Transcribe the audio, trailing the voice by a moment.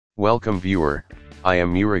Welcome viewer, I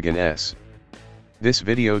am Murugan S. This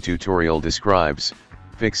video tutorial describes,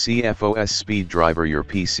 fix cFosSpeed driver. Your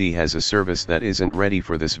PC has a service that isn't ready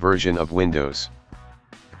for this version of Windows.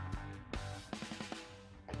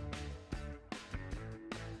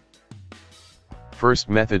 First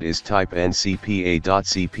method is type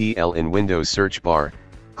ncpa.cpl in Windows search bar,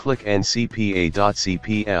 click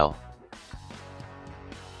ncpa.cpl.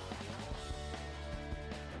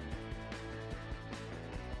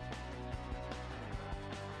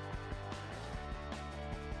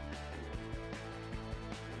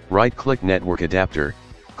 Right-click Network Adapter,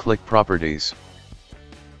 click Properties.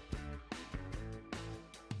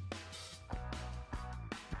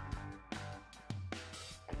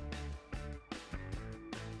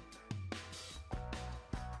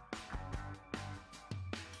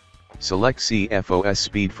 Select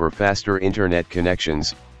cFosSpeed for faster internet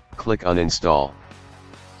connections, click Uninstall.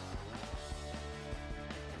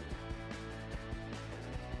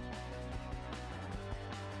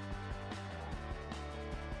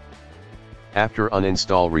 After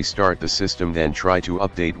uninstall, restart the system, then try to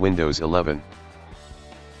update Windows 11.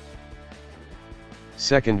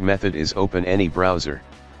 Second method is open any browser.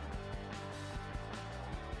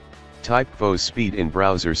 Type cFosSpeed in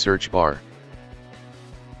browser search bar.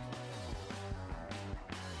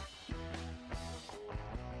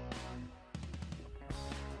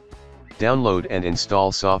 Download and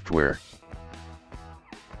install software.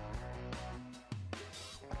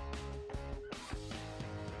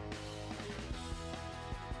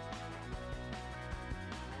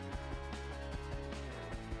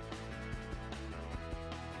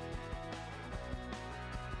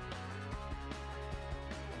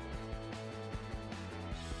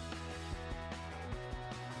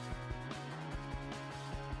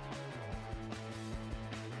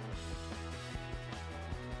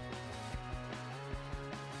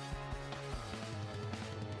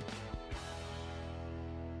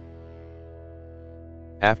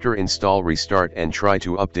 After install, restart and try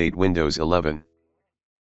to update Windows 11.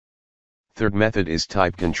 Third method is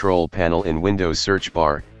type Control Panel in Windows search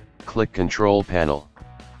bar, click Control Panel.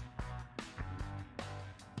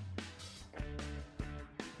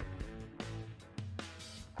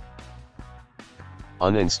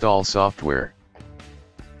 Uninstall software.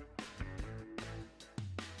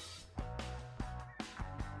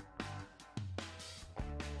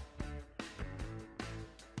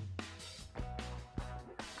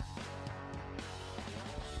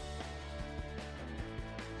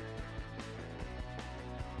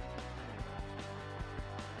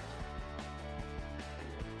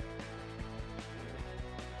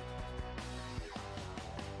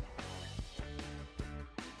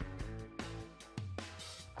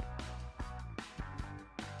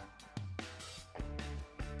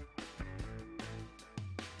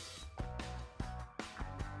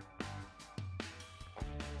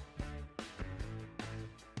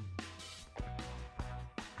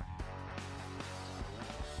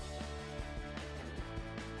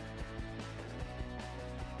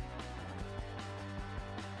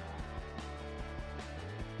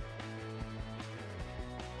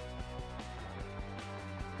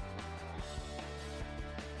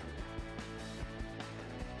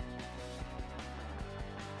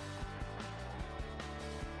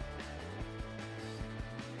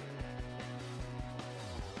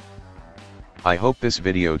 I hope this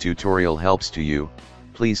video tutorial helps to you.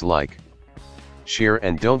 Please like, share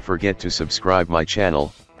and don't forget to subscribe my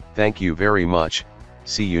channel. Thank you very much.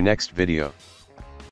 See you next video.